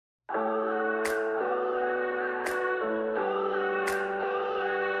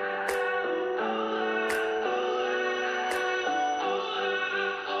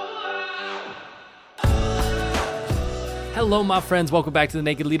Hello, my friends. Welcome back to the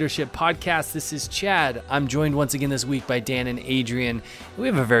Naked Leadership Podcast. This is Chad. I'm joined once again this week by Dan and Adrian. We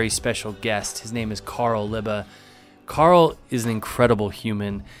have a very special guest. His name is Carl Lubbe. Carl is an incredible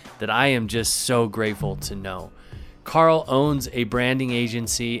human that I am just so grateful to know. Carl owns a branding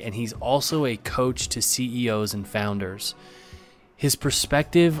agency, and he's also a coach to CEOs and founders. His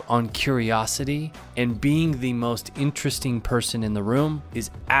perspective on curiosity and being the most interesting person in the room is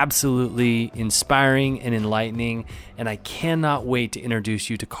absolutely inspiring and enlightening, and I cannot wait to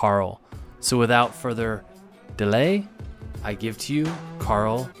introduce you to Carl. So without further delay, I give to you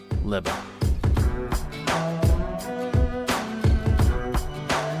Carl Lubbe.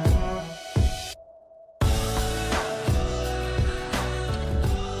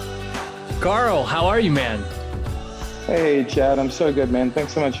 Carl, how are you, man? Hey, Chad. I'm so good, man.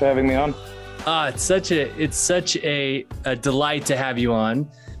 Thanks so much for having me on. It's such a delight to have you on.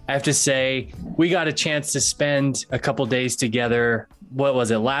 I have to say, we got a chance to spend a couple days together. What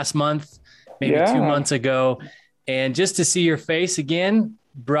was it, last month? Maybe 2 months ago. And just to see your face again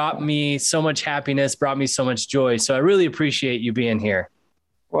brought me so much happiness, brought me so much joy. So I really appreciate you being here.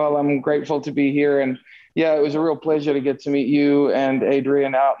 Well, I'm grateful to be here. And yeah, it was a real pleasure to get to meet you and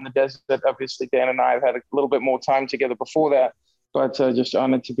Adrian out in the desert. Obviously, Dan and I have had a little bit more time together before that, but just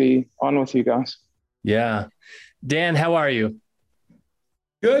honored to be on with you guys. Yeah. Dan, how are you?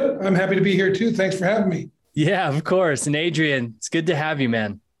 Good. I'm happy to be here too. Thanks for having me. Yeah, of course. And Adrian, it's good to have you,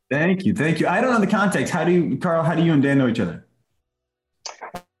 man. Thank you. I don't know the context. Carl, how do you and Dan know each other?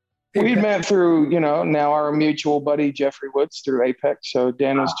 We met through, now our mutual buddy, Jeffrey Woods, through Apex. So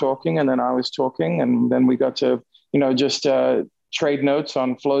Dan was talking and then I was talking, and then we got to, just trade notes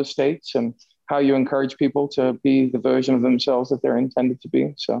on flow states and how you encourage people to be the version of themselves that they're intended to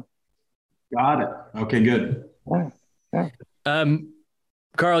be. So. Got it. Okay, good. Yeah.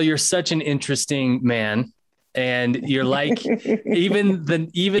 Carl, you're such an interesting man. And you're like, even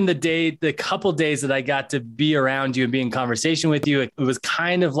the couple days that I got to be around you and be in conversation with you, it was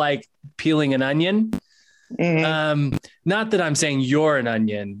kind of like peeling an onion. Mm-hmm. Not that I'm saying you're an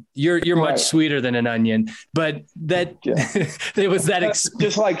onion. You're right. Much sweeter than an onion, but that it was that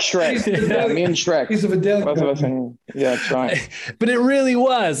just like Shrek. Me and Shrek. Piece of a delicate. Yeah, that's right. But it really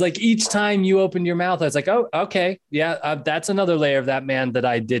was like each time you opened your mouth, I was like, oh, okay, yeah, that's another layer of that man that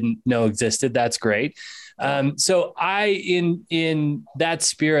I didn't know existed. That's great. So in that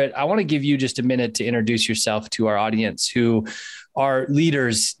spirit, I want to give you just a minute to introduce yourself to our audience who are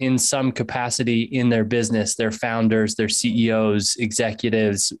leaders in some capacity in their business, their founders, their CEOs,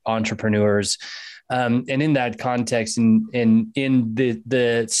 executives, entrepreneurs. And in that context, and in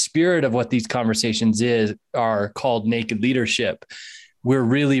the spirit of what these conversations are called naked leadership, we're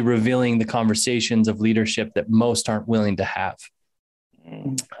really revealing the conversations of leadership that most aren't willing to have.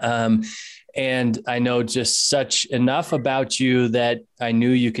 And I know just such enough about you that I knew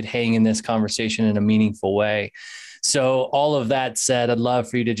you could hang in this conversation in a meaningful way. So all of that said, I'd love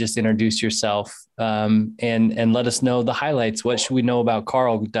for you to just introduce yourself and let us know the highlights. What should we know about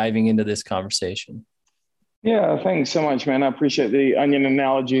Carl diving into this conversation? Yeah, thanks so much, man. I appreciate the onion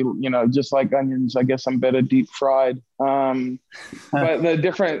analogy. Just like onions, I guess I'm better deep fried. But the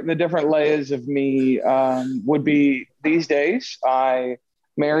different layers of me would be these days. I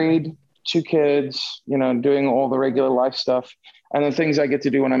married, 2 kids, doing all the regular life stuff. And the things I get to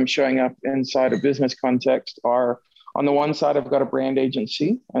do when I'm showing up inside a business context are, on the one side, I've got a brand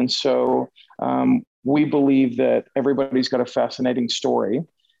agency. And so we believe that everybody's got a fascinating story,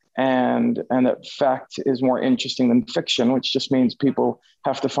 and that fact is more interesting than fiction, which just means people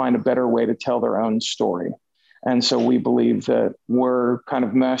have to find a better way to tell their own story. And so we believe that we're kind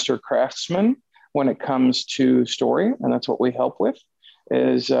of master craftsmen when it comes to story. And that's what we help with.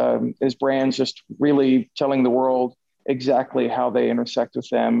 Is brands just really telling the world exactly how they intersect with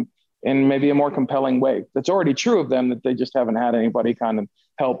them in maybe a more compelling way. That's already true of them, that they just haven't had anybody kind of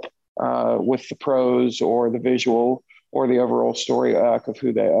help with the prose or the visual or the overall story arc of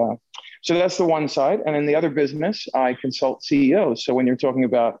who they are. So that's the one side. And in the other business, I consult CEOs. So when you're talking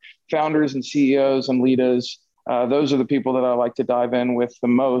about founders and CEOs and leaders, those are the people that I like to dive in with the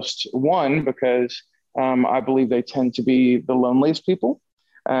most. One, because I believe they tend to be the loneliest people.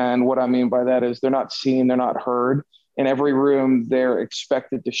 And what I mean by that is they're not seen, they're not heard. In every room, they're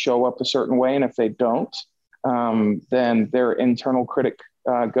expected to show up a certain way. And if they don't, then their internal critic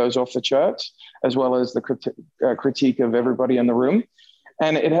goes off the charts, as well as the critique of everybody in the room.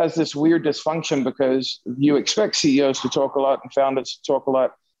 And it has this weird dysfunction because you expect CEOs to talk a lot and founders to talk a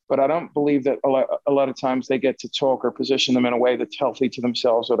lot, but I don't believe that a lot of times they get to talk or position them in a way that's healthy to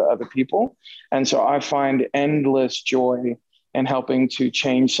themselves or to other people. And so I find endless joy in helping to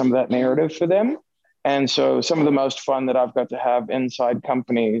change some of that narrative for them And so some of the most fun that I've got to have inside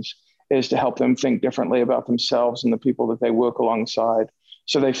companies is to help them think differently about themselves and the people that they work alongside,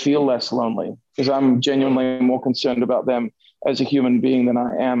 so they feel less lonely, because I'm genuinely more concerned about them as a human being than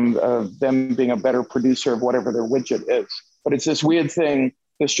I am them being a better producer of whatever their widget is. But it's this weird thing.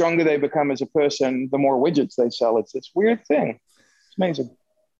 The stronger they become as a person, the more widgets they sell. It's this weird thing. It's amazing.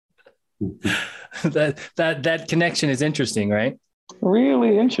 that connection is interesting, right?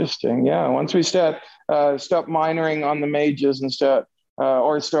 Really interesting. Yeah. Once we stop minoring on the majors and start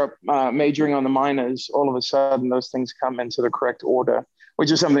majoring on the minors, all of a sudden those things come into the correct order, which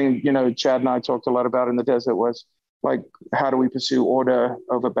is something, Chad and I talked a lot about in the desert, was like, how do we pursue order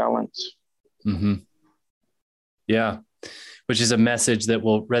over balance? Mm-hmm. Yeah. Which is a message that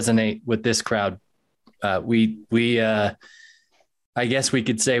will resonate with this crowd. I guess we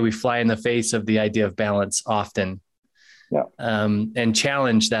could say we fly in the face of the idea of balance often. Yeah. And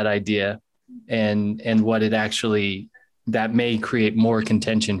challenge that idea and what it actually, that may create more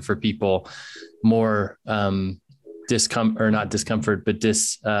contention for people, more not discomfort, but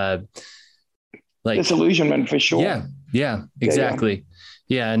disillusionment for sure. Yeah, exactly.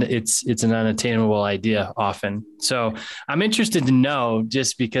 Yeah. And it's an unattainable idea often. So I'm interested to know,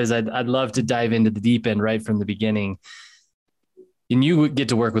 just because I'd love to dive into the deep end right from the beginning. And you get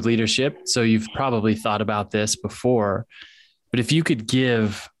to work with leadership, so you've probably thought about this before, but if you could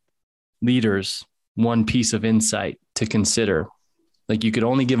give leaders one piece of insight to consider, like you could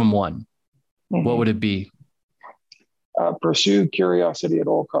only give them one, what would it be? Pursue curiosity at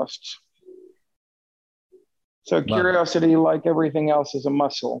all costs. So curiosity, like everything else, is a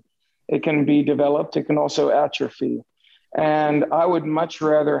muscle. It can be developed. It can also atrophy. And I would much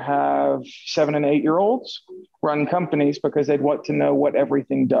rather have 7 and 8 year olds run companies, because they'd want to know what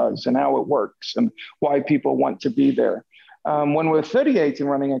everything does and how it works and why people want to be there. When we're 38 and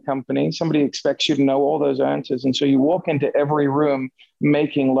running a company, somebody expects you to know all those answers. And so you walk into every room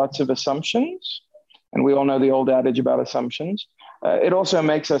making lots of assumptions. And we all know the old adage about assumptions. It also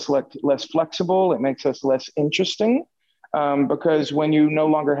makes us less flexible. It makes us less interesting, because when you no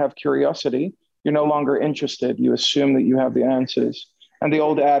longer have curiosity, you're no longer interested. You assume that you have the answers. And the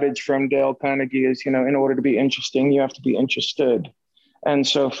old adage from Dale Carnegie is, in order to be interesting, you have to be interested. And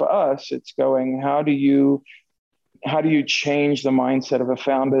so for us, it's going, how do you change the mindset of a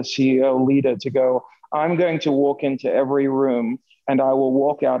founder, CEO, leader to go, I'm going to walk into every room and I will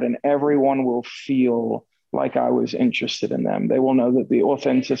walk out and everyone will feel like I was interested in them. They will know that the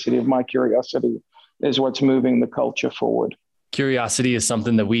authenticity of my curiosity is what's moving the culture forward. Curiosity is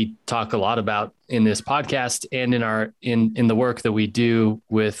something that we talk a lot about in this podcast and in the work that we do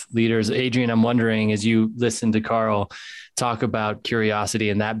with leaders. Adrian, I'm wondering, as you listen to Carl talk about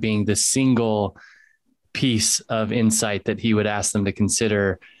curiosity and that being the single piece of insight that he would ask them to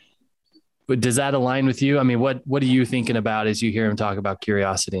consider, does that align with you? I mean, what are you thinking about as you hear him talk about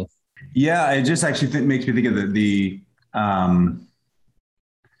curiosity? Yeah, it just actually makes me think of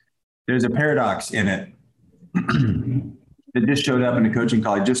there's a paradox in it. It just showed up in a coaching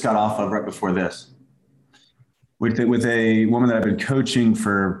call I just got off of right before this with a woman that I've been coaching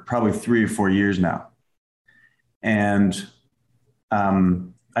for probably 3 or 4 years now. And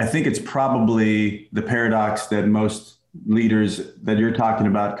I think it's probably the paradox that most leaders that you're talking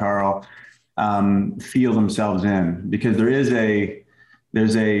about, Carl, feel themselves in, because there's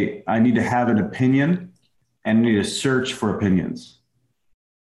a, I need to have an opinion and I need to search for opinions.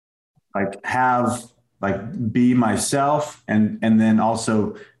 Be myself and then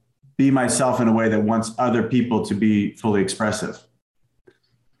also be myself in a way that wants other people to be fully expressive.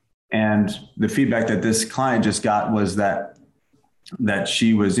 And the feedback that this client just got was that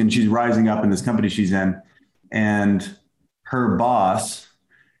she's rising up in this company she's in, and her boss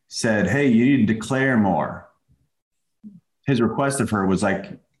said, hey, you need to declare more. His request of her was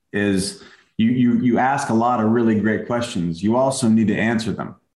you ask a lot of really great questions. You also need to answer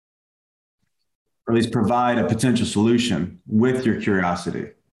them, or at least provide a potential solution with your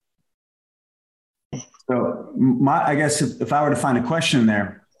curiosity. So I guess if I were to find a question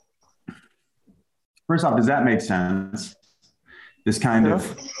there, first off, does that make sense? This kind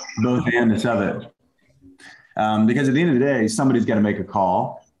of both andness of it. Because at the end of the day, somebody's got to make a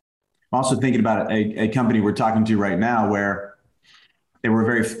call. I'm also thinking about a company we're talking to right now where they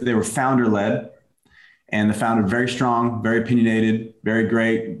were founder led, and the founder very strong, very opinionated, very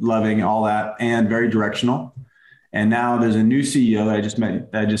great, loving, all that, and very directional. And now there's a new CEO that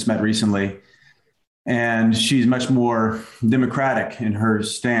I just met recently, and she's much more democratic in her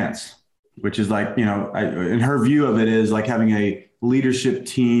stance, which is in her view of it is like having a leadership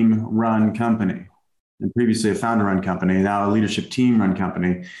team run company, and previously a founder run company, now a leadership team run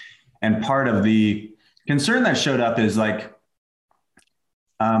company. And part of the concern that showed up is like,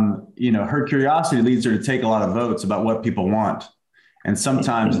 her curiosity leads her to take a lot of votes about what people want. And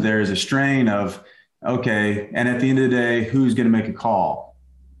sometimes there's a strain of, okay, and at the end of the day, who's going to make a call?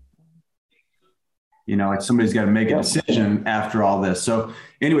 Like somebody's got to make a decision after all this. So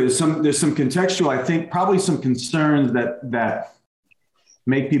anyway, there's some contextual, I think probably some concerns that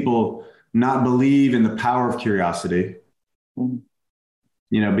make people not believe in the power of curiosity,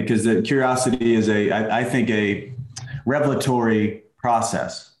 because the curiosity is I think a revelatory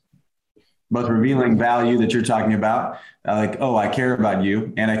process, both revealing value that you're talking about, like, oh, I care about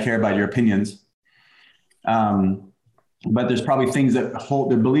you and I care about your opinions. But there's probably things that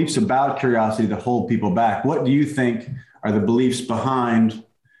hold the beliefs about curiosity that hold people back. What do you think are the beliefs behind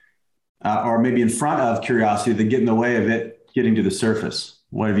or maybe in front of curiosity that get in the way of it getting to the surface?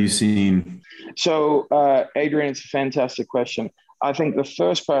 What have you seen? So, Adrian, it's a fantastic question. I think the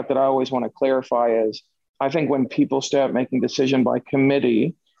first part that I always want to clarify is, I think when people start making decision by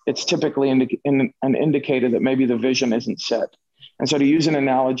committee, it's typically an indicator that maybe the vision isn't set. And so to use an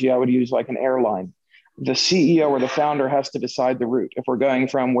analogy, I would use like an airline. The CEO or the founder has to decide the route. If we're going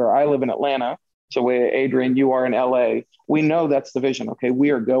from where I live in Atlanta to where, Adrian, you are in LA, we know that's the vision. Okay,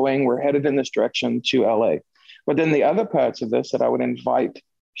 we're headed in this direction to LA. But then the other parts of this that I would invite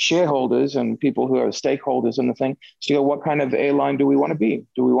shareholders and people who are stakeholders in the thing to go, what kind of airline do we want to be?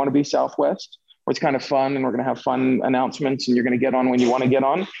 Do we want to be Southwest, where it's kind of fun and we're going to have fun announcements and you're going to get on when you want to get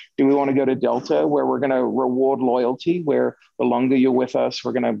on? Do we want to go to Delta, where we're going to reward loyalty, where the longer you're with us,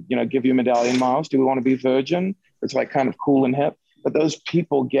 we're going to, give you medallion miles? Do we want to be Virgin? It's like kind of cool and hip. But those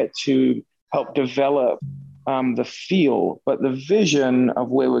people get to help develop the feel, but the vision of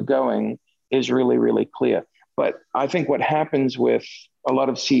where we're going is really, really clear. But I think what happens with a lot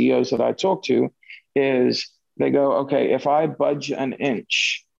of CEOs that I talk to is they go, okay, if I budge an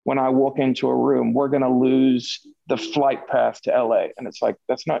inch when I walk into a room, we're going to lose the flight path to LA. And it's like,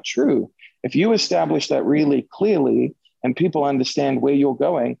 that's not true. If you establish that really clearly and people understand where you're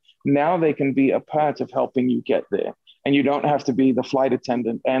going, now they can be a part of helping you get there. And you don't have to be the flight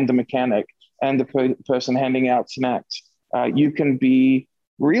attendant and the mechanic and the person handing out snacks. You can be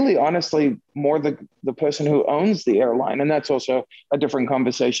really, honestly, more the person who owns the airline. And that's also a different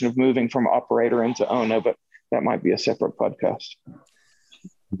conversation of moving from operator into owner, but that might be a separate podcast.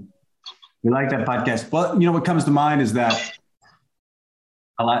 We like that podcast. Well, what comes to mind is that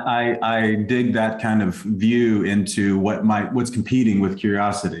I dig that kind of view into what's competing with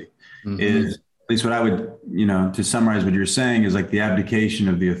curiosity. Is at least what I would, to summarize what you're saying is like the abdication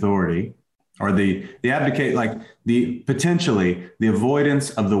of the authority, or the abdicate, like potentially the avoidance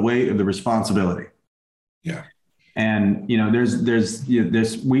of the weight of the responsibility. Yeah. And,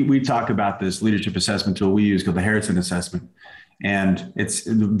 we talk about this leadership assessment tool we use called the Harrison assessment. And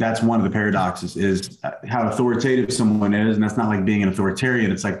that's one of the paradoxes is how authoritative someone is. And that's not like being an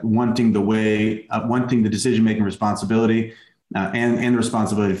authoritarian. It's like wanting the decision-making responsibility and the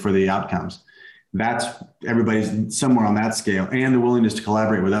responsibility for the outcomes. That's everybody's somewhere on that scale, and the willingness to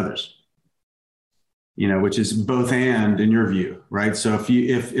collaborate with others, which is both and in your view, right? So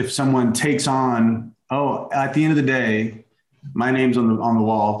if someone takes on, at the end of the day, my name's on the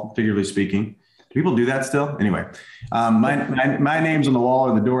wall, figuratively speaking. Do people do that still? Anyway, my name's on the wall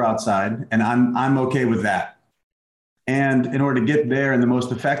or the door outside, and I'm okay with that. And in order to get there in the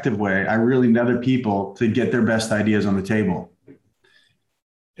most effective way, I really need other people to get their best ideas on the table.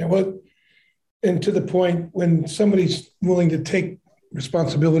 Yeah, and to the point, when somebody's willing to take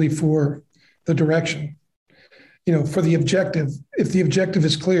responsibility for the direction, for the objective, if the objective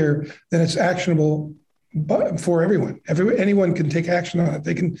is clear, then it's actionable for everyone. Anyone can take action on it.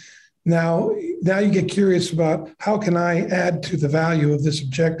 They can. Now you get curious about how can I add to the value of this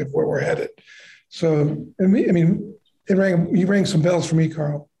objective where we're headed. So, you rang some bells for me,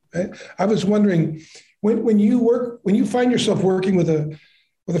 Carl. I was wondering when you find yourself working with a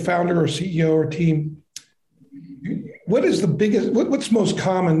founder or CEO or team, what's most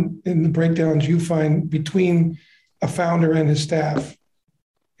common in the breakdowns you find between a founder and his staff,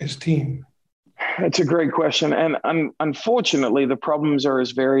 his team? That's a great question. And unfortunately, the problems are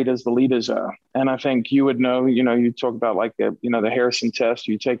as varied as the leaders are. And I think you would know, you talk about like the Harrison test,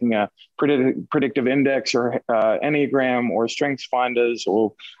 you're taking a predictive index or Enneagram or Strengths Finders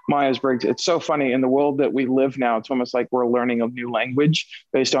or Myers-Briggs. It's so funny in the world that we live now. It's almost like we're learning a new language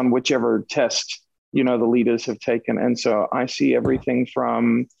based on whichever test, the leaders have taken. And so I see everything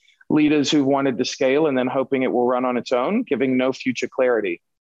from leaders who wanted to scale and then hoping it will run on its own, giving no future clarity.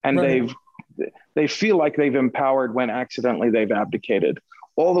 And right. They feel like they've empowered when accidentally they've abdicated,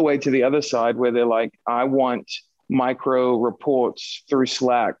 all the way to the other side where they're like, I want micro reports through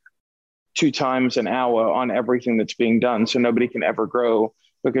Slack 2 times an hour on everything that's being done. So nobody can ever grow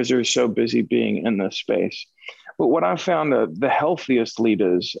because they're so busy being in this space. But what I found, the healthiest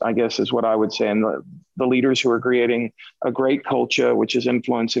leaders, I guess, is what I would say, and the leaders who are creating a great culture, which is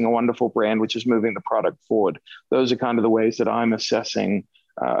influencing a wonderful brand, which is moving the product forward. Those are kind of the ways that I'm assessing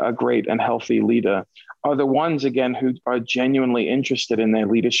a great and healthy leader, are the ones, again, who are genuinely interested in their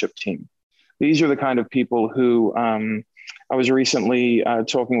leadership team. These are the kind of people who, I was recently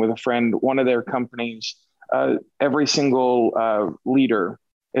talking with a friend, one of their companies, every single leader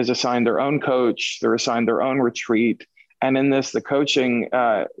is assigned their own coach, they're assigned their own retreat. And in this, the coaching,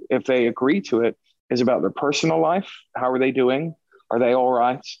 if they agree to it, is about their personal life. How are they doing? Are they all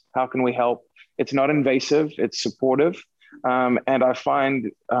right? How can we help? It's not invasive, it's supportive. And I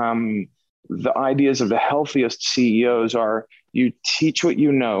find the ideas of the healthiest CEOs are you teach what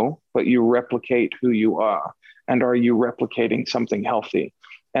you know, but you replicate who you are. And are you replicating something healthy?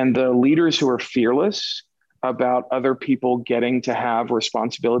 And the leaders who are fearless about other people getting to have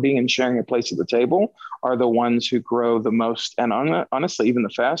responsibility and sharing a place at the table are the ones who grow the most and honestly, even the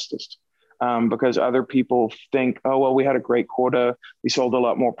fastest. Because other people think, oh, well, we had a great quarter, we sold a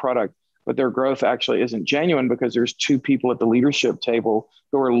lot more product, but their growth actually isn't genuine because there's 2 people at the leadership table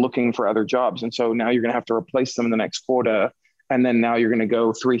who are looking for other jobs. And so now you're going to have to replace them in the next quarter. And then now you're going to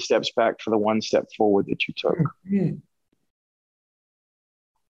go 3 steps back for the 1 step forward that you took. Mm-hmm.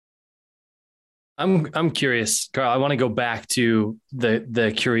 I'm curious, Carl. I want to go back to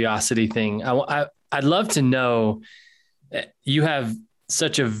the curiosity thing. I'd love to know, you have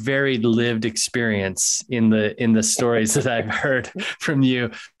such a varied lived experience in the stories that I've heard from you.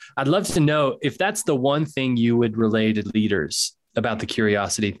 I'd love to know if that's the one thing you would relay to leaders about the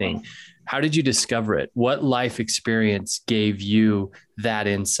curiosity thing. How did you discover it? What life experience gave you that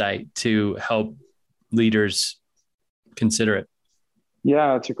insight to help leaders consider it?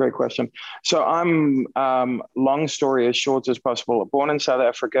 Yeah, it's a great question. So I'm, long story as short as possible, born in South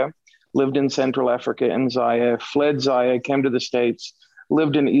Africa, lived in Central Africa in Zaire, fled Zaire, came to the States,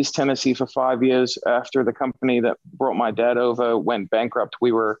 lived in East Tennessee for 5 years after the company that brought my dad over went bankrupt.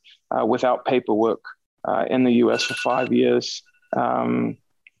 We were without paperwork in the US for 5 years in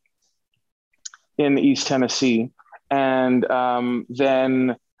East Tennessee. And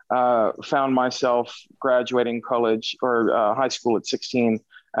then found myself graduating college or high school at 16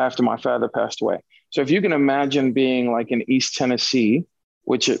 after my father passed away. So if you can imagine being like in East Tennessee,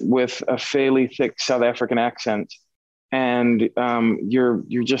 with a fairly thick South African accent, and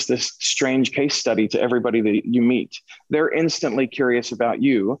you're just this strange case study to everybody that you meet. They're instantly curious about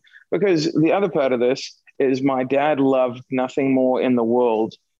you, because the other part of this is my dad loved nothing more in the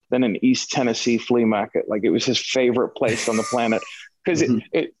world than an East Tennessee flea market. Like, it was his favorite place on the planet. Because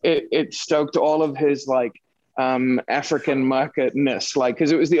it stoked all of his like African marketness, like,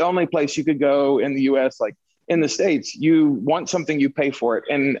 because it was the only place you could go in the US. Like in the States, you want something, you pay for it.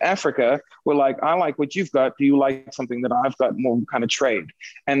 In Africa, we're like, I like what you've got. Do you like something that I've got? More kind of trade.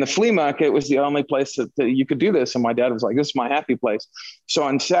 And the flea market was the only place that you could do this. And my dad was like, this is my happy place. So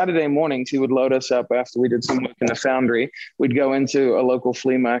on Saturday mornings, he would load us up after we did some work in the foundry. We'd go into a local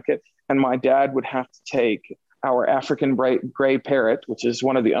flea market, and my dad would have to take our African gray parrot, which is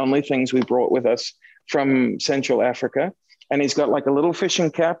one of the only things we brought with us from Central Africa. And he's got like a little fishing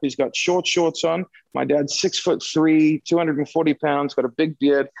cap. He's got short shorts on. My dad's 6'3", 240 pounds, got a big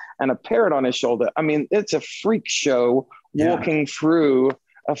beard and a parrot on his shoulder. I mean, it's a freak show walking through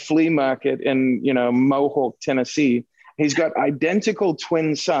a flea market in, Mohawk, Tennessee. He's got identical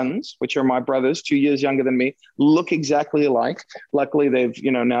twin sons, which are my brothers, 2 years younger than me, look exactly alike. Luckily, they've,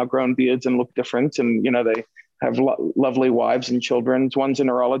 now grown beards and look different. And, they have lovely wives and children. One's a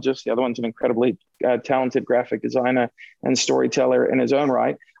neurologist. The other one's an incredibly talented graphic designer and storyteller in his own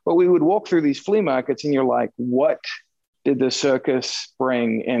right. But we would walk through these flea markets and you're like, what did the circus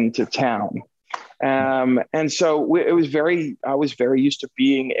bring into town? And so I was very used to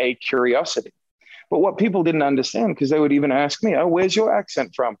being a curiosity. But what people didn't understand, because they would even ask me, oh, where's your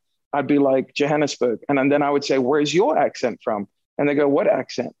accent from? I'd be like, Johannesburg. And then I would say, where's your accent from? And they go, what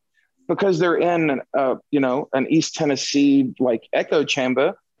accent? Because they're in, an East Tennessee like echo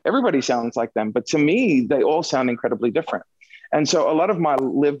chamber, everybody sounds like them. But to me, they all sound incredibly different. And so a lot of my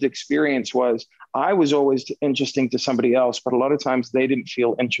lived experience was I was always interesting to somebody else, but a lot of times they didn't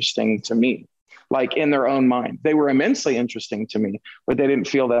feel interesting to me, like in their own mind. They were immensely interesting to me, but they didn't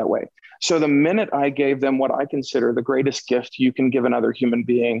feel that way. So the minute I gave them what I consider the greatest gift you can give another human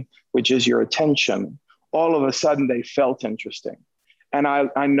being, which is your attention, all of a sudden they felt interesting. And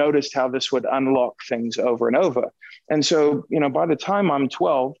I noticed how this would unlock things over and over. And so, by the time I'm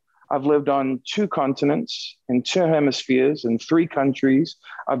 12, I've lived on 2 continents, in 2 hemispheres, in 3 countries.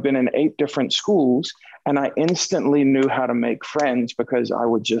 I've been in 8 different schools, and I instantly knew how to make friends because I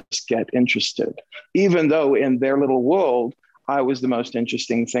would just get interested. Even though in their little world, I was the most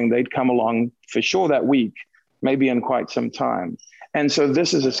interesting thing. They'd come along for sure that week, maybe in quite some time. And so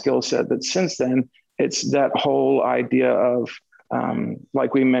this is a skill set that since then, it's that whole idea of,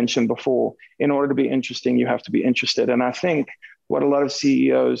 like we mentioned before, in order to be interesting, you have to be interested. And I think what a lot of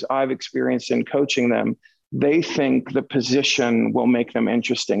CEOs I've experienced in coaching them, they think the position will make them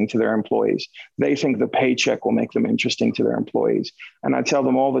interesting to their employees. They think the paycheck will make them interesting to their employees. And I tell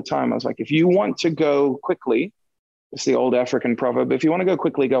them all the time, I was like, if you want to go quickly, it's the old African proverb, if you want to go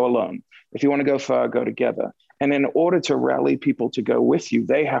quickly, go alone. If you want to go far, go together. And in order to rally people to go with you,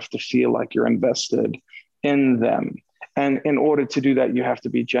 they have to feel like you're invested in them. And in order to do that, you have to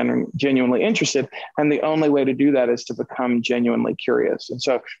be genuinely interested. And the only way to do that is to become genuinely curious. And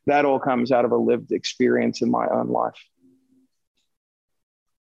so that all comes out of a lived experience in my own life.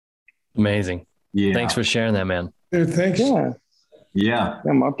 Amazing. Yeah. Thanks for sharing that, man. Dude, thanks. Yeah,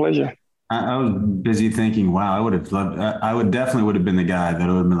 my pleasure. I was busy thinking, wow, I would definitely been the guy that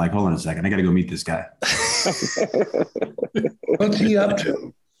would have been like, hold on a second, I got to go meet this guy. What's he up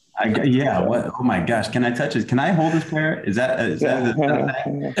to? What? Oh my gosh! Can I touch it? Can I hold his pair? No,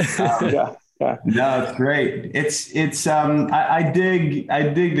 it's great. I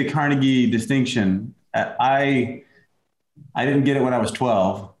dig the Carnegie distinction. I didn't get it when I was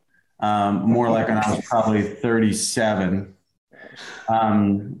 12. More like when I was probably 37.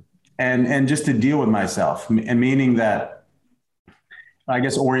 And just to deal with myself, and meaning that, I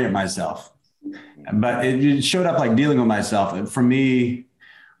guess, orient myself. But it showed up like dealing with myself. And for me,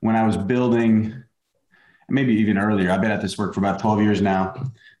 when I was building, maybe even earlier, I've been at this work for about 12 years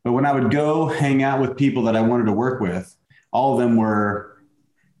now. But when I would go hang out with people that I wanted to work with, all of them were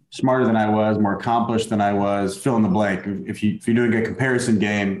smarter than I was, more accomplished than I was, fill in the blank. If you're doing a comparison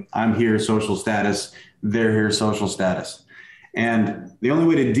game, I'm here, social status, they're here, social status. And the only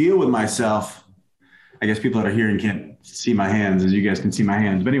way to deal with myself, I guess people that are hearing can't see my hands as you guys can see my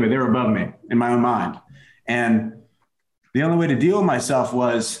hands. But anyway, they were above me in my own mind. And the only way to deal with myself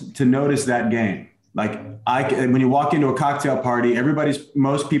was to notice that game. Like when you walk into a cocktail party,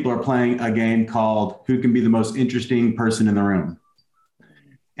 most people are playing a game called Who Can Be the Most Interesting Person in the Room.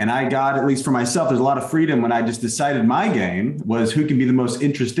 And I got, at least for myself, there's a lot of freedom when I just decided my game was who can be the most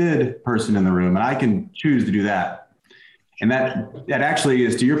interested person in the room. And I can choose to do that. And that actually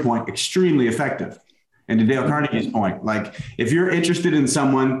is, to your point, extremely effective. And to Dale Carnegie's point, like if you're interested in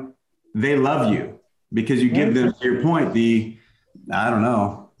someone, they love you because you give them, to your point,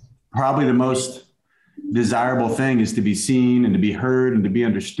 probably the most desirable thing is to be seen and to be heard and to be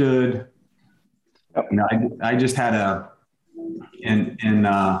understood. I just had I'll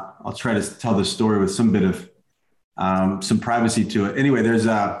try to tell this story with some bit of some privacy to it. Anyway, there's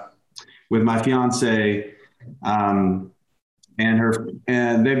with my fiance,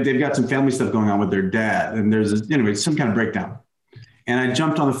 and they've got some family stuff going on with their dad, and there's some kind of breakdown. And I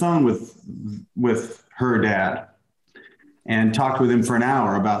jumped on the phone with her dad and talked with him for an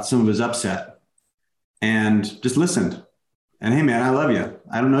hour about some of his upset and just listened. And hey, man, I love you.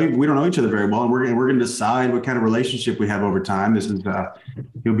 I don't know. We don't know each other very well. And we're going to decide what kind of relationship we have over time. This is,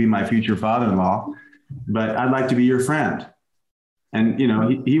 he'll be my future father-in-law, but I'd like to be your friend. And,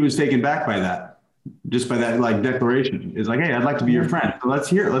 he was taken back by that, just by that like declaration. It's like, hey, I'd like to be your friend. So let's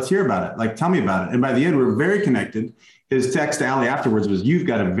hear about it. Like, tell me about it. And by the end, we're very connected. His text to Allie afterwards was, you've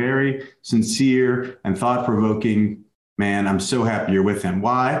got a very sincere and thought-provoking man. I'm so happy you're with him.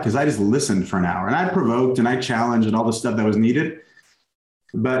 Why? Because I just listened for an hour and I provoked and I challenged and all the stuff that was needed.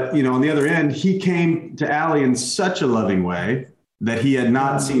 But, on the other end, he came to Allie in such a loving way that he had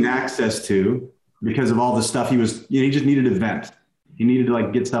not seen access to because of all the stuff he just needed to vent. He needed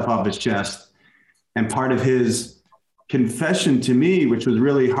to get stuff off his chest. And part of his confession to me, which was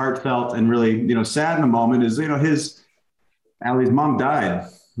really heartfelt and really, sad in the moment, is, Allie's mom died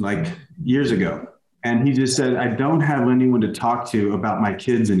years ago. And he just said, I don't have anyone to talk to about my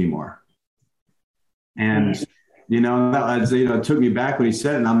kids anymore. And, it took me back when he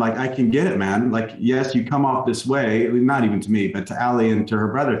said it. And I'm like, I can get it, man. Yes, you come off this way, not even to me, but to Allie and to her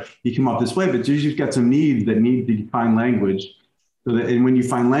brother, you come off this way, but you've got some needs that need to find language. And when you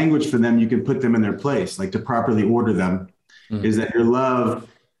find language for them, you can put them in their place, to properly order them. Is that your love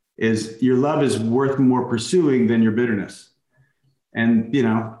is worth more pursuing than your bitterness. And,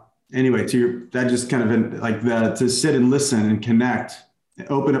 anyway, that just kind of to sit and listen and connect, and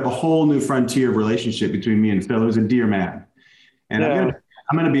open up a whole new frontier of relationship between me and Phil, who's a dear man. And I'm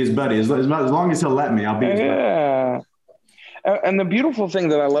going to be his buddy. As long as he'll let me, I'll be his buddy. And the beautiful thing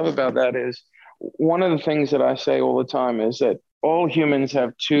that I love about that is one of the things that I say all the time is that all humans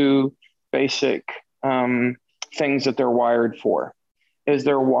have two basic things that they're wired for. Is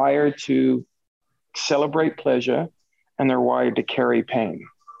they're wired to celebrate pleasure and they're wired to carry pain.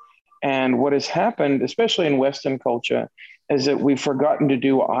 And what has happened, especially in Western culture, is that we've forgotten to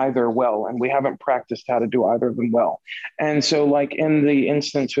do either well, and we haven't practiced how to do either of them well. And so, like in the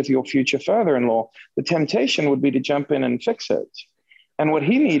instance with your future father-in-law, the temptation would be to jump in and fix it. And what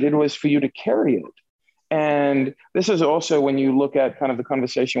he needed was for you to carry it. And this is also when you look at kind of the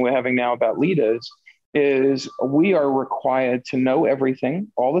conversation we're having now about leaders, is we are required to know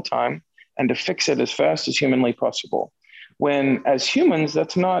everything all the time and to fix it as fast as humanly possible. When as humans,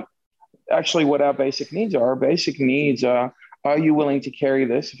 that's not actually what our basic needs are. Our basic needs are you willing to carry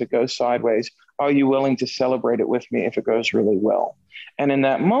this if it goes sideways? Are you willing to celebrate it with me if it goes really well? And in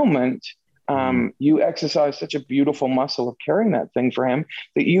that moment, you exercise such a beautiful muscle of carrying that thing for him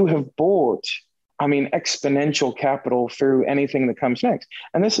that you have bought, exponential capital through anything that comes next.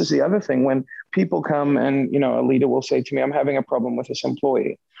 And this is the other thing. When people come and, a leader will say to me, I'm having a problem with this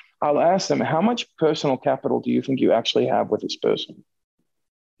employee. I'll ask them, how much personal capital do you think you actually have with this person?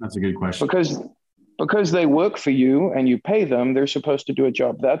 That's a good question. Because they work for you and you pay them, they're supposed to do a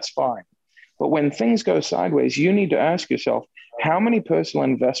job. That's fine. But when things go sideways, you need to ask yourself, how many personal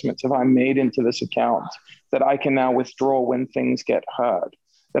investments have I made into this account that I can now withdraw when things get hard?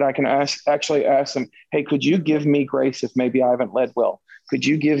 That I can actually ask them, hey, could you give me grace if maybe I haven't led well? Could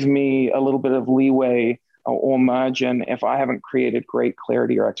you give me a little bit of leeway or margin if I haven't created great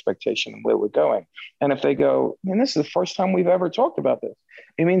clarity or expectation of where we're going? And if they go, man, this is the first time we've ever talked about this,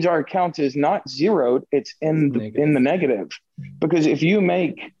 it means our account is not zeroed, it's in the negative. Because if you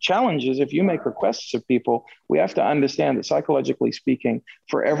make challenges, if you make requests of people, we have to understand that psychologically speaking,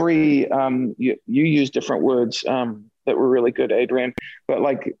 for every, you use different words that were really good, Adrian, but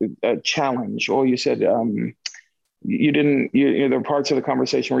like a challenge, or you said, there are parts of the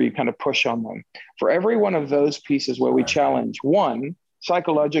conversation where you kind of push on them. For every one of those pieces where we challenge, one,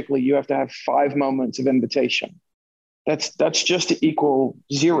 psychologically, you have to have 5 moments of invitation. That's just to equal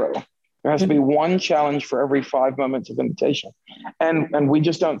 0. There has to be one challenge for every 5 moments of invitation. And we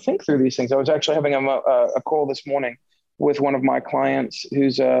just don't think through these things. I was actually having a call this morning with one of my clients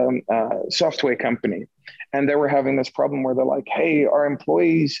who's a software company. And they were having this problem where they're like, hey, our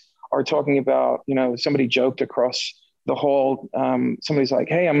employees are talking about, somebody joked across the hall. Somebody's like,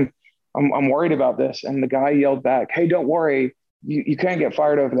 hey, I'm worried about this. And the guy yelled back, hey, don't worry. You can't get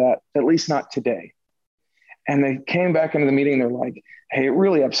fired over that, at least not today. And they came back into the meeting. They're like, hey, it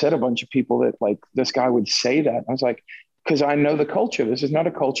really upset a bunch of people that like this guy would say that. I was like, because I know the culture. This is not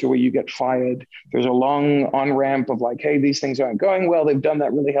a culture where you get fired. There's a long on-ramp of like, hey, these things aren't going well. They've done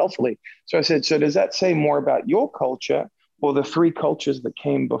that really healthfully. So I said, so does that say more about your culture or the 3 cultures that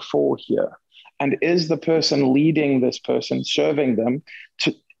came before here? And is the person leading this person, serving them,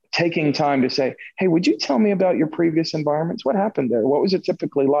 taking time to say, hey, would you tell me about your previous environments? What happened there? What was it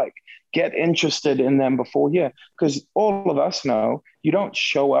typically like? Get interested in them before here. Because all of us know you don't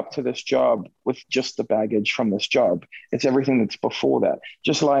show up to this job with just the baggage from this job. It's everything that's before that.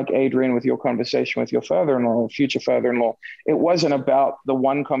 Just like Adrian, with your conversation with your father-in-law, future father-in-law, it wasn't about the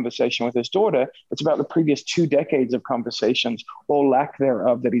one conversation with his daughter. It's about the previous 2 decades of conversations or lack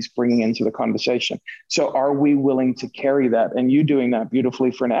thereof that he's bringing into the conversation. So are we willing to carry that? And you doing that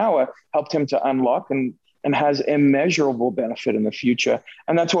beautifully for an hour helped him to unlock and has immeasurable benefit in the future.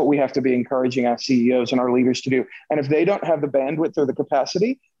 And that's what we have to be encouraging our CEOs and our leaders to do. And if they don't have the bandwidth or the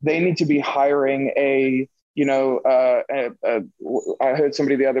capacity, they need to be hiring I heard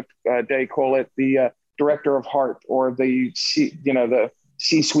somebody the other day call it the director of heart, or the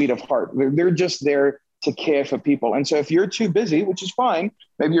C-suite of heart. They're just there to care for people. And so if you're too busy, which is fine,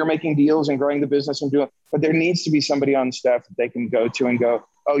 maybe you're making deals and growing the business and doing, but there needs to be somebody on staff that they can go to and go,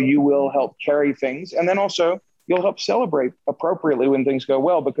 oh, you will help carry things. And then also you'll help celebrate appropriately when things go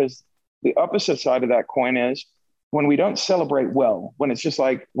well, because the opposite side of that coin is when we don't celebrate well, when it's just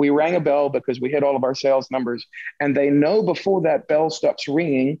like we rang a bell because we hit all of our sales numbers and they know before that bell stops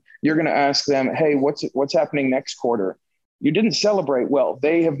ringing, you're going to ask them, hey, what's happening next quarter? You didn't celebrate well.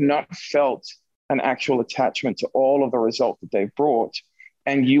 They have not felt an actual attachment to all of the result that they've brought.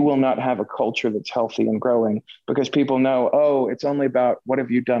 And you will not have a culture that's healthy and growing, because people know, oh, it's only about what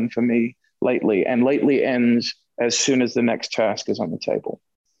have you done for me lately? And lately ends as soon as the next task is on the table.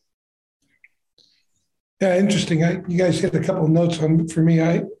 Yeah, interesting. You guys hit a couple of notes for me.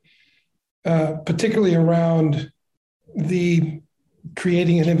 I particularly around the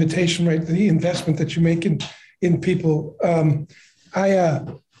creating an invitation, right? The investment that you make in people.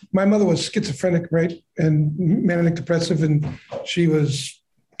 my mother was schizophrenic, right? And manic depressive, and she was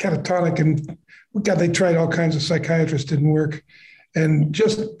catatonic, and God, they tried all kinds of psychiatrists, didn't work. And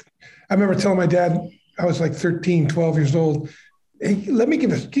I remember telling my dad, I was like 13, 12 years old, hey, let me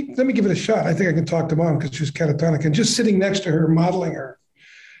give it a shot. I think I can talk to mom because she was catatonic. And just sitting next to her, modeling her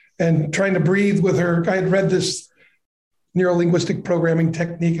and trying to breathe with her. I had read this neuro-linguistic programming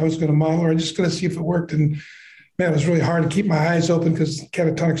technique. I was going to model her. I'm just going to see if it worked. And man, it was really hard to keep my eyes open because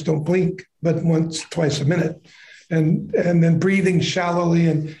catatonics don't blink, but twice a minute. And then breathing shallowly.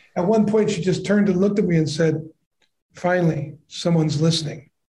 And at one point, she just turned and looked at me and said, finally, someone's listening.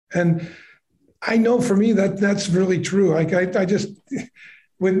 And I know for me that's really true. I just,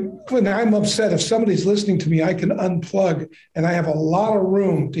 when I'm upset, if somebody's listening to me, I can unplug, and I have a lot of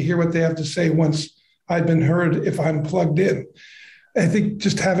room to hear what they have to say once I've been heard if I'm plugged in. I think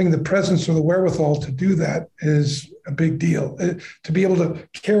just having the presence or the wherewithal to do that is a big deal. To be able to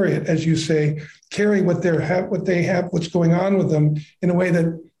carry it, as you say, carry what they have, what's going on with them in a way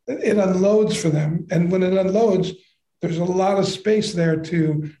that it unloads for them. And when it unloads, there's a lot of space there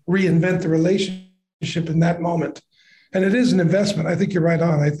to reinvent the relationship in that moment. And it is an investment. I think you're right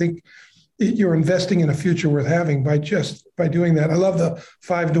on. I think you're investing in a future worth having by doing that. I love the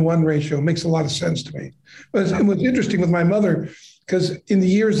 5-to-1 ratio. It makes a lot of sense to me. And what's interesting with my mother, because in the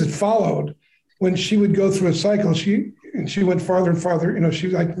years that followed, when she would go through a cycle, she went farther and farther. She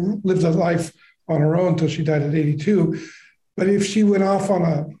like lived a life on her own until she died at 82. But if she went off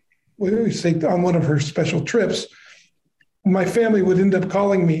on one of her special trips, my family would end up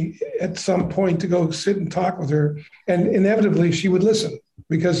calling me at some point to go sit and talk with her. And inevitably she would listen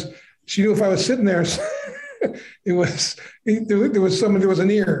because she knew if I was sitting there, there was an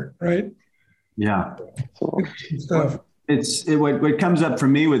ear, right? Yeah. Stuff. What comes up for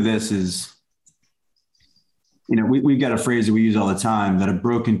me with this is, we've got a phrase that we use all the time, that a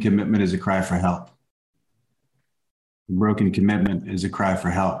broken commitment is a cry for help. A broken commitment is a cry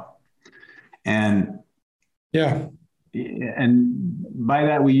for help. And yeah. And by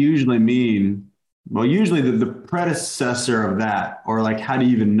that, we usually mean, usually the predecessor of that, or like, how do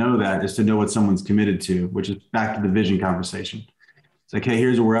you even know that, is to know what someone's committed to, which is back to the vision conversation. It's like, hey,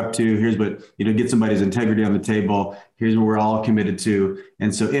 here's what we're up to. Here's what, get somebody's integrity on the table. Here's what we're all committed to.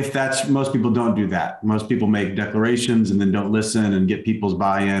 And so most people don't do that. Most people make declarations and then don't listen and get people's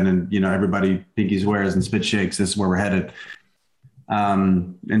buy-in, and, everybody pinky swears and spit shakes. This is where we're headed.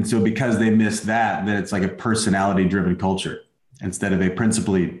 And so because they miss that, then it's like a personality driven culture instead of a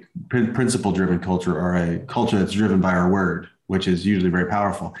principle driven culture, or a culture that's driven by our word, which is usually very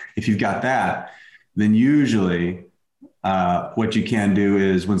powerful. If you've got that, then usually what you can do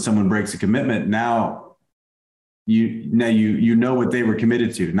is, when someone breaks a commitment, now you know what they were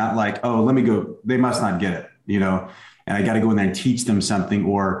committed to, not like, oh, let me go, they must not get it, and I got to go in there and teach them something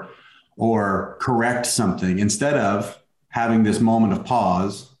or correct something, instead of having this moment of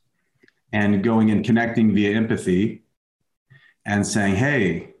pause and going and connecting via empathy and saying,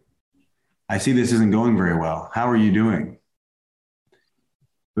 hey, I see this isn't going very well. How are you doing?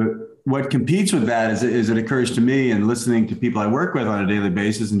 But what competes with that is it occurs to me, and listening to people I work with on a daily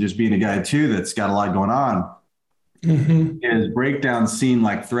basis, and just being a guy too that's got a lot going on, is breakdowns seem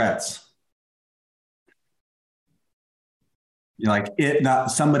like threats. Like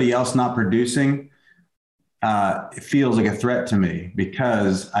somebody else not producing, it feels like a threat to me,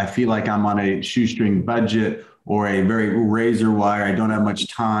 because I feel like I'm on a shoestring budget or a very razor wire. I don't have much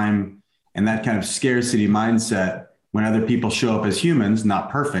time. And that kind of scarcity mindset, when other people show up as humans, not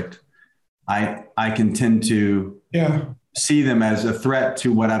perfect, I can tend to see them as a threat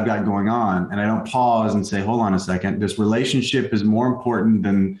to what I've got going on. And I don't pause and say, hold on a second, this relationship is more important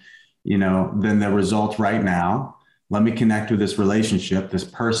than the result right now. Let me connect with this relationship, this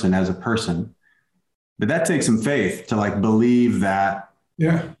person as a person. But that takes some faith to believe that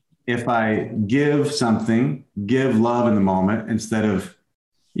if I give love in the moment, instead of,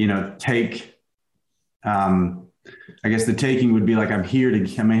 take, I guess the taking would be like, I'm here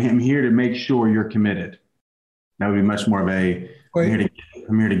to make sure you're committed. That would be much more of I'm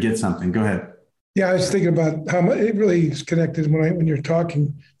here to get something. Go ahead. Yeah, I was thinking about how much it really is connected when you're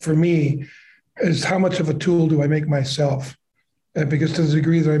talking, for me, is how much of a tool do I make myself? Because to the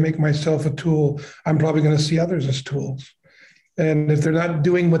degree that I make myself a tool, I'm probably going to see others as tools. And if they're not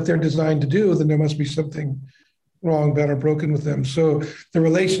doing what they're designed to do, then there must be something wrong, bad, or broken with them. So the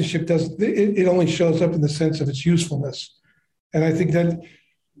relationship it only shows up in the sense of its usefulness. And I think that,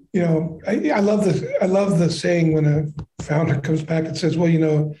 I love the saying when a founder comes back and says,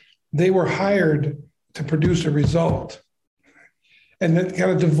 well, they were hired to produce a result. And that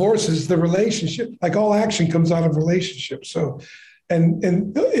kind of divorces the relationship. Like all action comes out of relationships. So And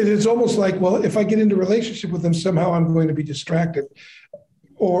it is almost like, well, if I get into a relationship with them, somehow I'm going to be distracted,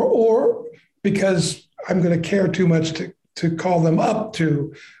 or because I'm going to care too much to call them up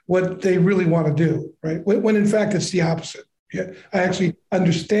to what they really want to do, right? When in fact it's the opposite. Yeah, I actually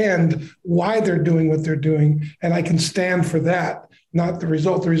understand why they're doing what they're doing, and I can stand for that, not the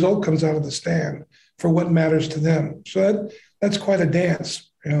result. The result comes out of the stand for what matters to them. So that's quite a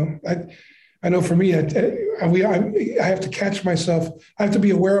dance. I know for me, I have to catch myself. I have to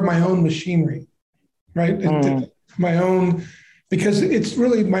be aware of my own machinery, right? My own, because it's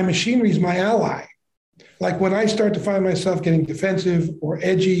really, my machinery is my ally. Like when I start to find myself getting defensive or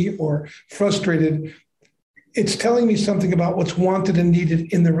edgy or frustrated, it's telling me something about what's wanted and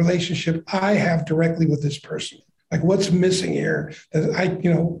needed in the relationship I have directly with this person. Like what's missing here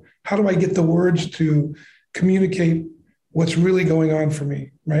that how do I get the words to communicate what's really going on for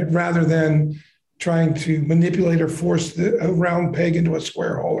me, right? Rather than trying to manipulate or force a round peg into a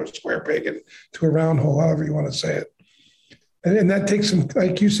square hole or square peg into a round hole, however you want to say it. And that takes some,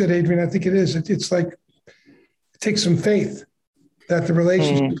 like you said, Adrian, I think it is. It's like, it takes some faith that the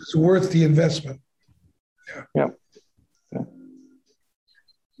relationship is worth the investment. Yeah.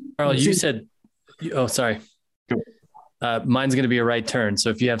 Carl, you said, oh, sorry. Mine's going to be a right turn. So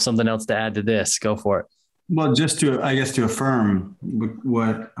if you have something else to add to this, go for it. Well, just to affirm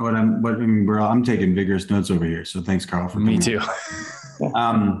I'm taking vigorous notes over here. So thanks, Carl, for me too.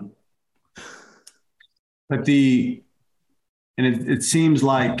 But it seems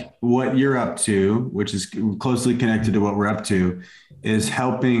like what you're up to, which is closely connected to what we're up to, is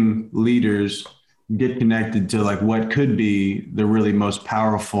helping leaders get connected to like what could be the really most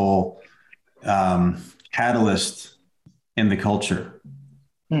powerful catalyst in the culture,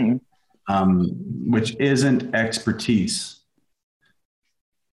 which isn't expertise.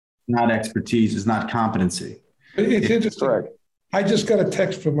 Not expertise, it's not competency. It's interesting. Correct. I just got a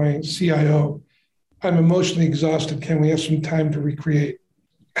text from my CIO. I'm emotionally exhausted. Can we have some time to recreate?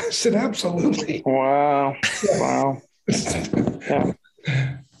 I said, absolutely. Wow. Yeah. Wow. Yeah.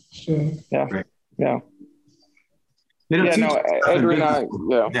 So, yeah. Right. Yeah. They don't teach Adrian,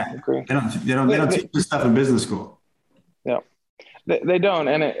 agree. They don't teach this stuff in business school. Yeah, they don't.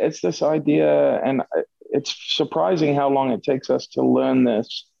 And it's this idea, and it's surprising how long it takes us to learn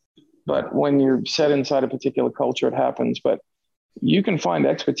this. But when you're set inside a particular culture, it happens. But you can find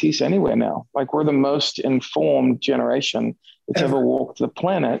expertise anywhere now. Like we're the most informed generation that's ever walked the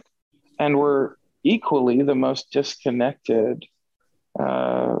planet. And we're equally the most disconnected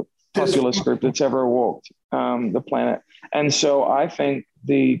populist group that's ever walked the planet. And so I think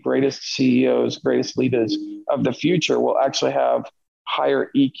the greatest CEOs, greatest leaders of the future will actually have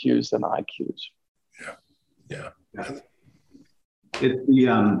higher EQs than IQs. Yeah.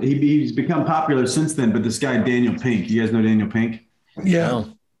 He's become popular since then, but this guy, Daniel Pink, you guys know Daniel Pink? Yeah.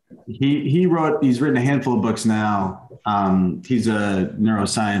 He's written a handful of books now. He's a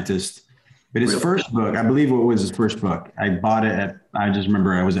neuroscientist. But his first book, I believe what was his first book, I bought it I just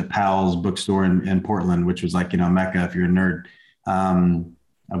remember I was at Powell's bookstore in Portland, which was like, Mecca if you're a nerd,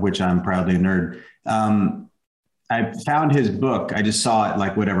 of which I'm proudly a nerd. I found his book. I just saw it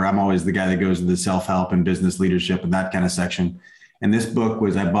like whatever. I'm always the guy that goes to the self-help and business leadership and that kind of section. And this book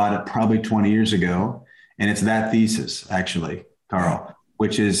I bought it probably 20 years ago. And it's that thesis, actually, Carl,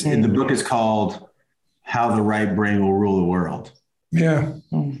 which is, the book is called How the Right Brain Will Rule the World. Yeah.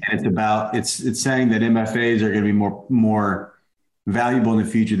 And it's saying that MFAs are going to be more valuable in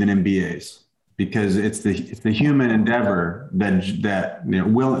the future than MBAs, because it's the human endeavor that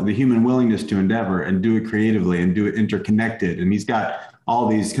the human willingness to endeavor and do it creatively and do it interconnected. And he's got all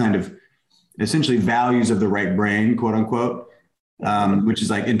these kind of essentially values of the right brain, quote unquote, which is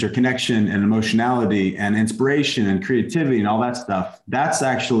like interconnection and emotionality and inspiration and creativity and all that stuff. That's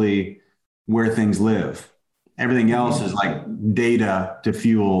actually where things live. Everything else is like data to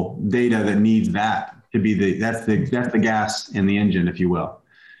fuel data that needs that to be that's the gas in the engine, if you will.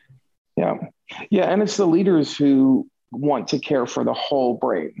 Yeah. Yeah. And it's the leaders who want to care for the whole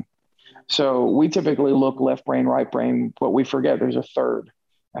brain. So we typically look left brain, right brain, but we forget there's a third,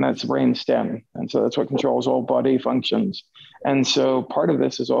 and that's brain stem. And so that's what controls all body functions. And so part of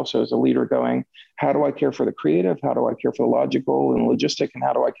this is also as a leader going, how do I care for the creative? How do I care for the logical and logistic? And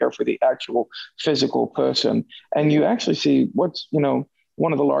how do I care for the actual physical person? And you actually see what's,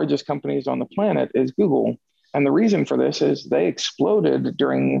 one of the largest companies on the planet is Google. And the reason for this is they exploded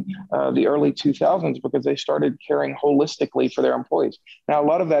during the early 2000s because they started caring holistically for their employees. Now, a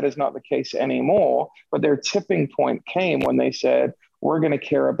lot of that is not the case anymore, but their tipping point came when they said, we're going to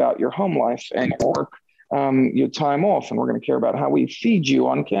care about your home life and your work your time off, and we're going to care about how we feed you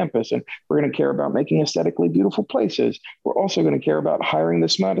on campus, and we're going to care about making aesthetically beautiful places. We're also going to care about hiring the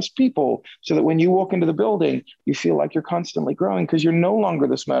smartest people so that when you walk into the building, you feel like you're constantly growing because you're no longer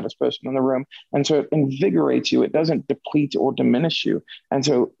the smartest person in the room. And so it invigorates you. It doesn't deplete or diminish you. And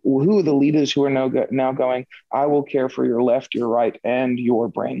so who are the leaders who are now going, I will care for your left, your right, and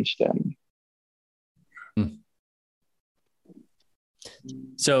your brainstem?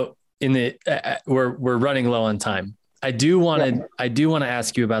 So we're running low on time. I do want to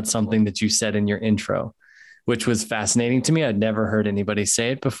ask you about something that you said in your intro, which was fascinating to me. I'd never heard anybody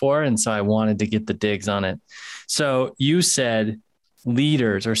say it before. And so I wanted to get the digs on it. So you said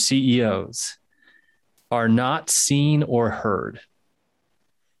leaders or CEOs are not seen or heard.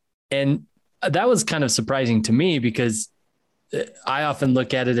 And that was kind of surprising to me because I often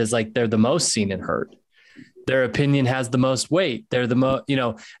look at it as like they're the most seen and heard. Their opinion has the most weight. They're the most,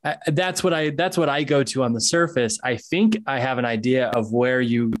 that's what I go to on the surface. I think I have an idea of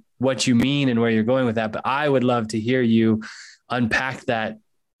what you mean and where you're going with that, but I would love to hear you unpack that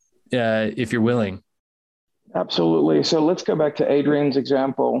if you're willing. Absolutely. So let's go back to Adrian's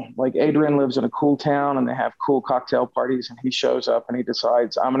example. Like Adrian lives in a cool town and they have cool cocktail parties, and he shows up and he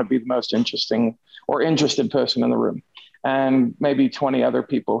decides, I'm going to be the most interesting or interested person in the room. And maybe 20 other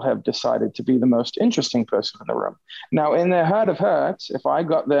people have decided to be the most interesting person in the room. Now, in their heart of hearts, if I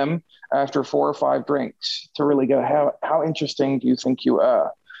got them after 4 or 5 drinks to really go, how interesting do you think you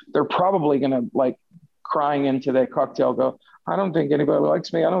are? They're probably going to, like, crying into their cocktail, go, I don't think anybody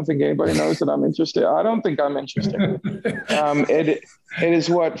likes me. I don't think anybody knows that I'm interested. I don't think I'm interesting. It's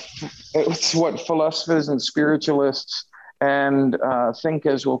what philosophers and spiritualists and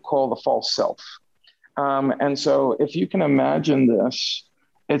thinkers will call the false self. And so if you can imagine this,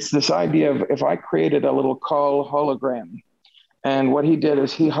 it's this idea of if I created a little Carl hologram, and what he did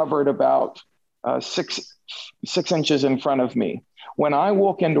is he hovered about 6 inches in front of me. When I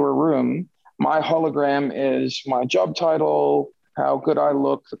walk into a room, my hologram is my job title, how good I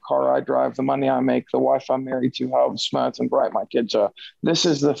look, the car I drive, the money I make, the wife I'm married to, how smart and bright my kids are. This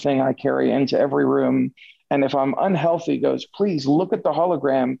is the thing I carry into every room. And if I'm unhealthy, goes, please look at the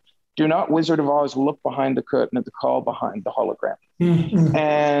hologram. Do not, Wizard of Oz, look behind the curtain at the call behind the hologram. Mm-hmm.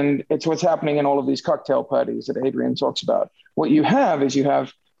 And it's what's happening in all of these cocktail parties that Adrian talks about. What you have is you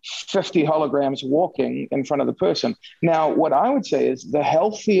have 50 holograms walking in front of the person. Now, what I would say is the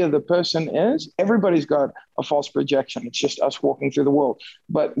healthier the person is, everybody's got a false projection. It's just us walking through the world.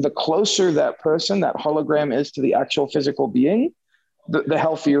 But the closer that person, that hologram is to the actual physical being, the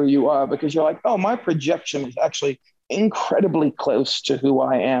healthier you are, because you're like, oh, my projection is actually incredibly close to who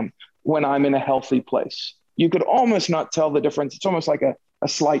I am when I'm in a healthy place. You could almost not tell the difference. It's almost like a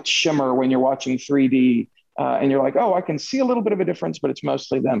slight shimmer when you're watching 3D and you're like, oh, I can see a little bit of a difference, but it's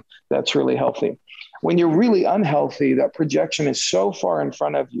mostly them. That's really healthy. When you're really unhealthy, that projection is so far in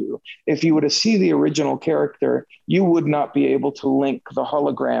front of you. If you were to see the original character, you would not be able to link the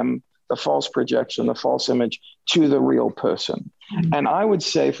hologram, the false projection, the false image to the real person. Mm-hmm. And I would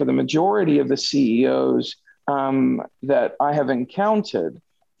say for the majority of the CEOs that I have encountered,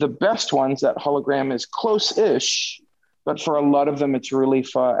 the best ones, that hologram is close-ish, but for a lot of them, it's really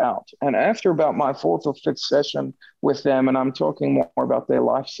far out. And after about my 4th or 5th session with them, and I'm talking more about their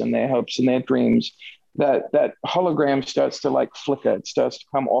lives and their hopes and their dreams, that hologram starts to like flicker. It starts to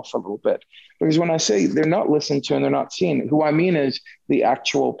come off a little bit. Because when I say they're not listened to and they're not seen, who I mean is the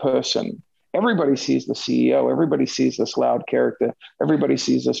actual person. Everybody sees the CEO. Everybody sees this loud character. Everybody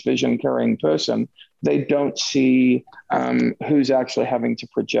sees this vision-carrying person. They don't see who's actually having to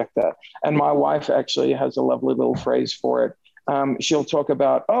project that. And my wife actually has a lovely little phrase for it. She'll talk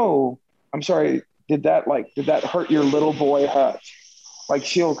about, oh, I'm sorry, did that hurt your little boy hurt? Like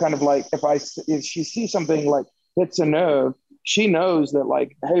she'll kind of like, if she sees something like hits a nerve, she knows that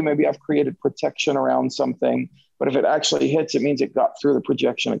like, hey, maybe I've created protection around something. But if it actually hits, it means it got through the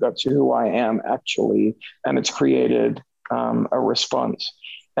projection. It got to who I am actually, and it's created a response.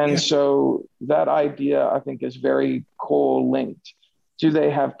 And so that idea, I think, is very core-linked. Do they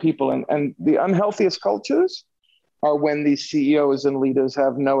have people? And the unhealthiest cultures are when these CEOs and leaders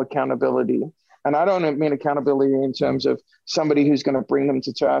have no accountability. And I don't mean accountability in terms of somebody who's going to bring them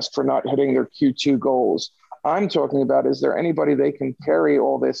to task for not hitting their Q2 goals. I'm talking about, is there anybody they can carry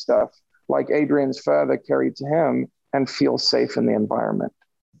all this stuff like Adrian's father carried to him and feel safe in the environment?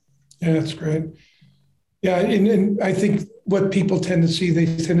 Yeah, that's great. Yeah, and I think what people tend to see, they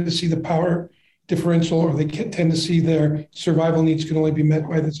tend to see the power differential, or they tend to see their survival needs can only be met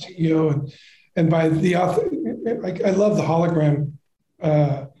by the CEO and by the author. Like, I love the hologram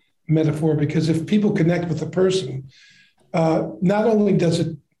metaphor, because if people connect with the person, not only does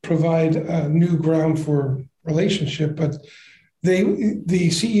it provide a new ground for relationship, but the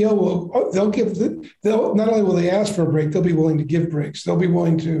CEO they'll not only will they ask for a break, they'll be willing to give breaks. They'll be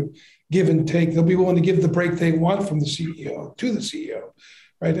willing to give and take. They'll be willing to give the break they want from the CEO to the CEO,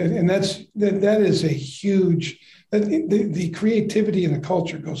 right? And that is a huge, the creativity in the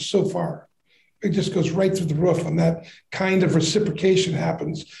culture goes so far. It just goes right through the roof when that kind of reciprocation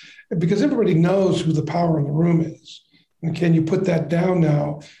happens, because everybody knows who the power in the room is. And can you put that down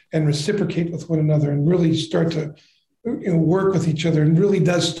now and reciprocate with one another and really start to work with each other? And really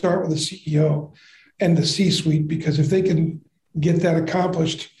does start with the CEO and the C-suite, because if they can get that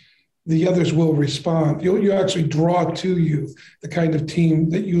accomplished, the others will respond. You actually draw to you the kind of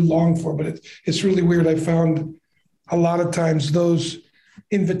team that you long for. But it's really weird. I found a lot of times those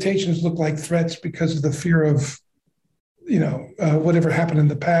invitations look like threats because of the fear of, whatever happened in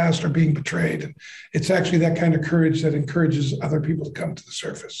the past or being betrayed. And it's actually that kind of courage that encourages other people to come to the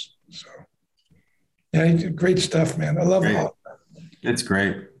surface. So, yeah, great stuff, man. I love it. It's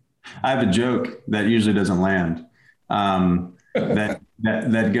great. I have a joke that usually doesn't land.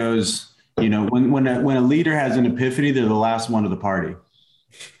 That goes, when a leader has an epiphany, they're the last one to the party.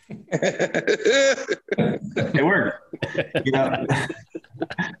 It worked.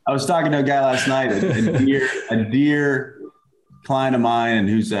 I was talking to a guy last night, a dear client of mine, and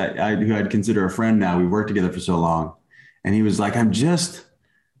who I'd consider a friend now. We worked together for so long, and he was like, I just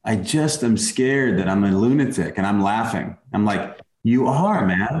am scared that I'm a lunatic, and I'm laughing. I'm like, you are,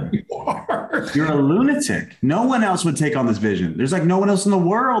 man. You are. You're a lunatic. No one else would take on this vision. There's like no one else in the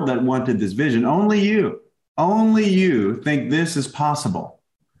world that wanted this vision. Only you think this is possible.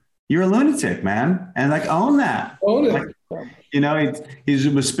 You're a lunatic, man. And like, own that. Own it. He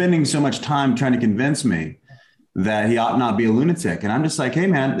was spending so much time trying to convince me that he ought not be a lunatic. And I'm just like, hey,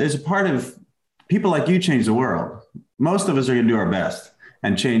 man, there's a part of people like you change the world. Most of us are going to do our best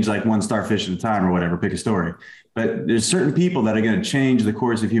and change like one starfish at a time or whatever, pick a story. But there's certain people that are going to change the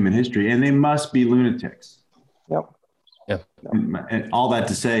course of human history, and they must be lunatics. Yep. And all that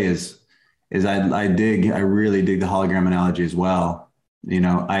to say is I really dig the hologram analogy as well.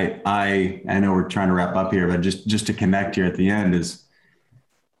 I know we're trying to wrap up here, but just to connect here at the end is,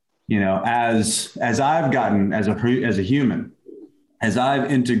 as I've gotten as a human, as I've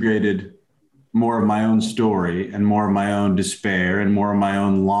integrated more of my own story and more of my own despair and more of my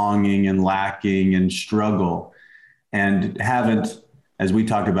own longing and lacking and struggle, and haven't, as we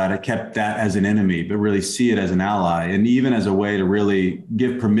talked about it, kept that as an enemy, but really see it as an ally, and even as a way to really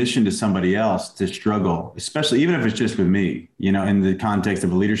give permission to somebody else to struggle, especially even if it's just with me, in the context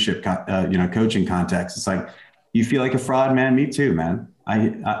of a leadership, coaching context. It's like, you feel like a fraud, man. Me too, man.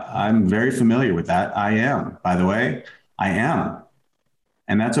 I'm very familiar with that. I am, by the way, I am.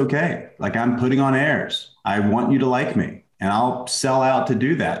 And that's okay. Like, I'm putting on airs. I want you to like me, and I'll sell out to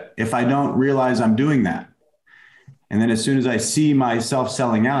do that if I don't realize I'm doing that. And then as soon as I see myself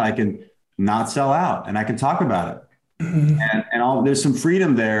selling out, I can not sell out and I can talk about it. And there's some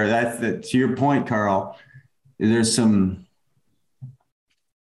freedom there. That to your point, Carl, there's some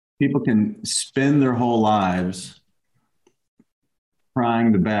people can spend their whole lives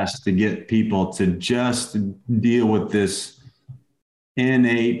trying the best to get people to just deal with this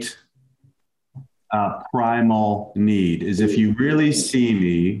innate primal need, is if you really see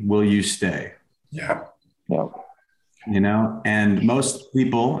me, will you stay? Yeah. And most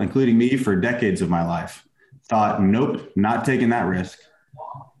people, including me for decades of my life, thought, nope, not taking that risk.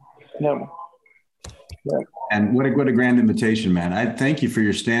 No. And what a grand invitation, man. I thank you for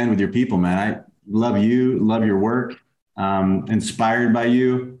your stand with your people, man. I love you, love your work, inspired by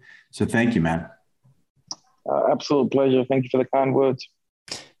you. So thank you, man. Absolute pleasure. Thank you for the kind words.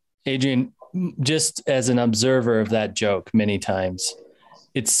 Adrian, just as an observer of that joke many times,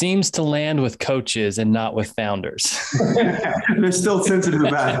 it seems to land with coaches and not with founders. They're still sensitive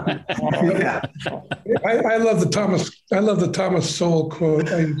about it. Yeah. I love the Thomas Sowell quote.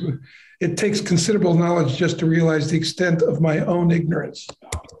 It takes considerable knowledge just to realize the extent of my own ignorance.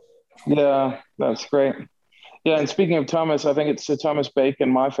 Yeah, that's great. Yeah, and speaking of Thomas, I think it's Thomas Bacon.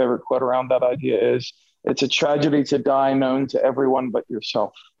 My favorite quote around that idea is, it's a tragedy to die known to everyone but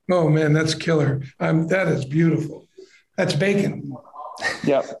yourself. Oh, man, that's killer. That is beautiful. That's Bacon.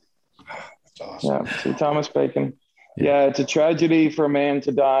 Yep. That's awesome. Yeah, so Thomas Bacon. Yeah, it's a tragedy for a man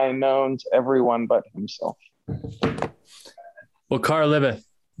to die known to everyone but himself. Well, Carl Lubbe,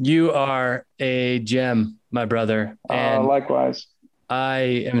 you are a gem, my brother. And likewise.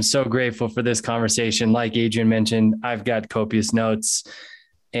 I am so grateful for this conversation. Like Adrian mentioned, I've got copious notes,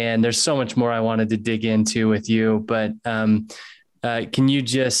 and there's so much more I wanted to dig into with you. But can you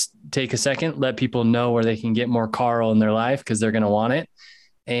just take a second, let people know where they can get more Carl in their life, because they're going to want it,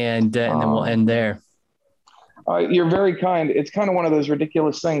 and then we'll end there. You're very kind. It's kind of one of those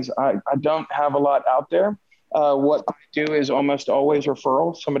ridiculous things. I don't have a lot out there. What I do is almost always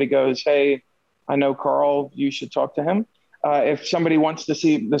referral. Somebody goes, hey, I know Carl, you should talk to him. If somebody wants to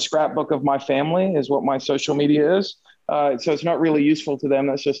see the scrapbook of my family is what my social media is. So it's not really useful to them.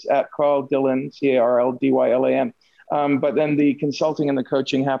 That's just at Carl Dillon, CarlDylan. But then the consulting and the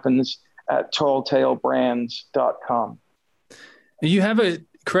coaching happens at talltalebrands.com. You have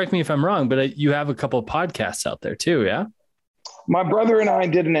correct me if I'm wrong, but you have a couple of podcasts out there too, yeah? My brother and I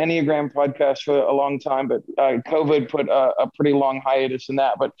did an Enneagram podcast for a long time, but COVID put a pretty long hiatus in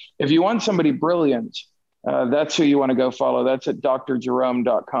that. But if you want somebody brilliant, that's who you want to go follow. That's at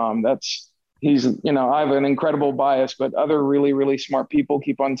drjerome.com. He's, I have an incredible bias, but other really, really smart people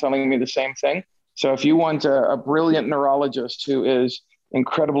keep on telling me the same thing. So if you want a brilliant neurologist who is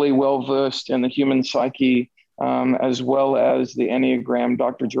incredibly well-versed in the human psyche, as well as the Enneagram,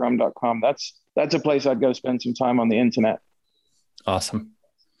 drjerome.com, that's a place I'd go spend some time on the internet. Awesome.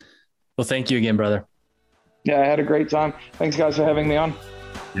 Well, thank you again, brother. Yeah, I had a great time. Thanks, guys, for having me on.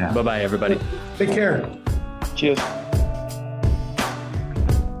 Yeah. Bye-bye, everybody. Take care. Cheers.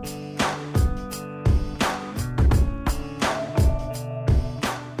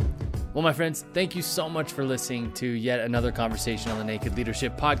 Well, my friends, thank you so much for listening to yet another conversation on the Naked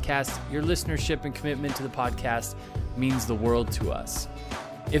Leadership Podcast. Your listenership and commitment to the podcast means the world to us.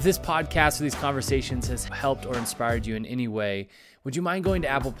 If this podcast or these conversations has helped or inspired you in any way, would you mind going to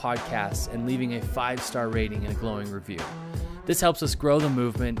Apple Podcasts and leaving a 5-star rating and a glowing review? This helps us grow the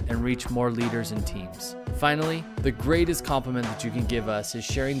movement and reach more leaders and teams. Finally, the greatest compliment that you can give us is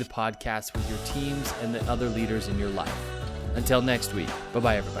sharing the podcast with your teams and the other leaders in your life. Until next week,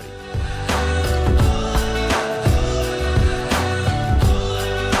 bye-bye, everybody.